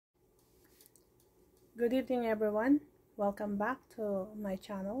Good evening, everyone. Welcome back to my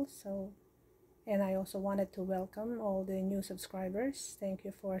channel. And I also wanted to welcome all the new subscribers. Thank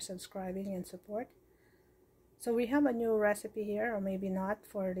you for subscribing and support. So we have a new recipe here, or maybe not,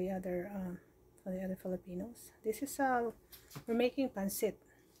 for the other Filipinos. This is we're making pansit.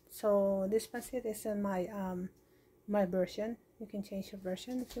 So this pansit is in my version. You can change your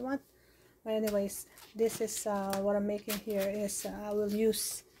version if you want. But anyways, this is what I'm making here. Is I will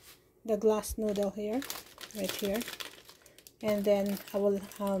use the glass noodle here, right here, and then I will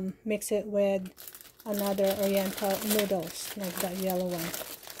mix it with another oriental noodles, like that yellow one.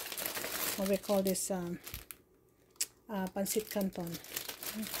 What we call this pansit canton.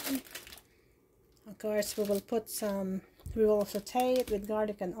 Okay. Of course, we will put some. We will saute it with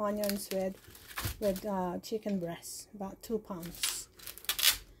garlic and onions with chicken breast, about 2 pounds,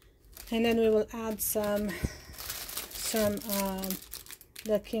 and then we will add some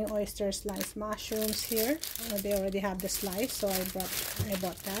the king oyster sliced mushrooms here. They already have the slice, so I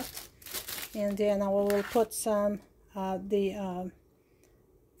bought that. And then I will put some the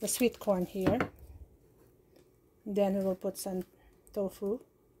sweet corn here. Then we will put some tofu.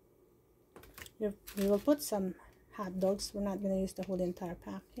 We will put some hot dogs. We're not going to use the whole entire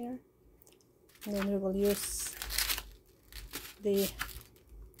pack here. And then we will use the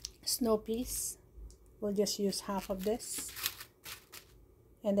snow peas. We'll just use half of this.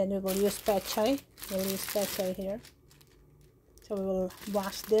 And then we will use pechay. We'll use pechay here. So we will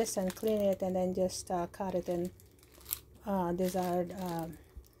wash this and clean it, and then just cut it in desired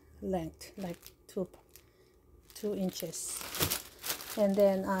length, like 2 inches. And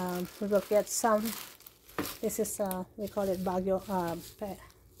then we will get some. This is we call it Baguio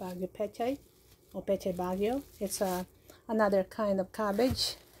Baguio pechay, or pechay Baguio. It's another kind of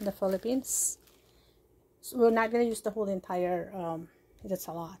cabbage in the Philippines. So we're not going to use the whole entire. That's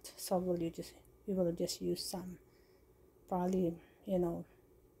a lot, so we will just use some, probably 10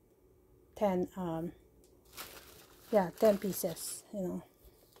 pieces, and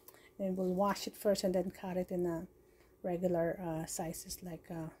we'll wash it first and then cut it in regular sizes, like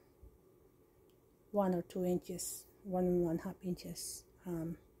 1 or 2 inches, 1.5 inches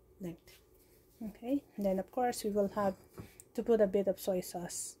length. Okay, and then of course we will have to put a bit of soy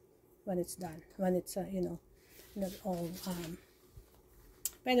sauce when it's done, when it's not all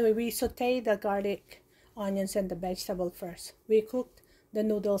But anyway, we saute the garlic, onions, and the vegetable first. We cooked the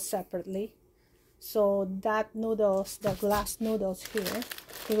noodles separately. So that noodles, the glass noodles here,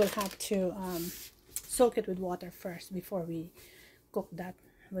 we will have to soak it with water first before we cook that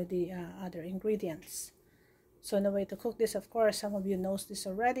with the other ingredients. So the way to cook this, of course, some of you knows this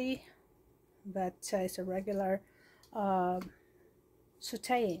already, but it's a regular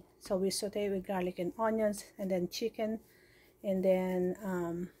sauteing. So we saute with garlic and onions, and then chicken. And then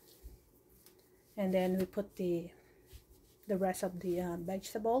we put the rest of the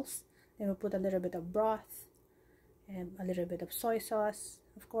vegetables. Then we put a little bit of broth and a little bit of soy sauce,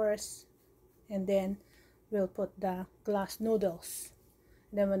 of course. And then we'll put the glass noodles.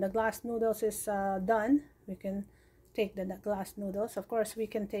 Then when the glass noodles is done, we can take the glass noodles. Of course, we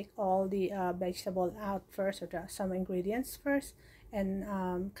can take all the vegetable out first, or some ingredients first, and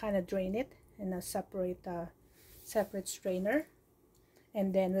kind of drain it in a separate strainer,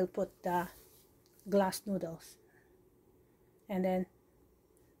 and then we'll put the glass noodles. And then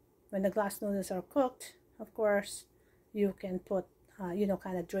when the glass noodles are cooked, of course, you can put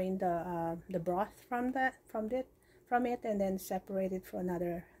kind of drain the broth from it, and then separate it for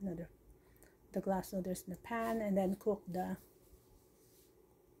the glass noodles in the pan, and then cook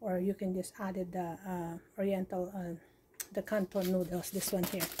or you can just add it the oriental the canton noodles, this one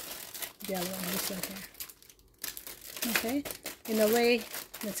here, the other one, this one here. Okay, in a way,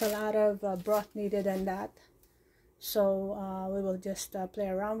 it's a lot of broth needed in that, so we will just play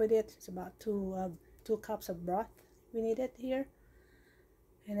around with it. It's about 2 cups of broth we needed here.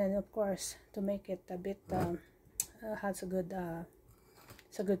 And then of course, to make it a bit has a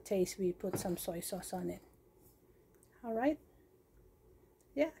good taste, we put some soy sauce on it. All right,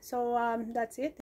 yeah, so that's it.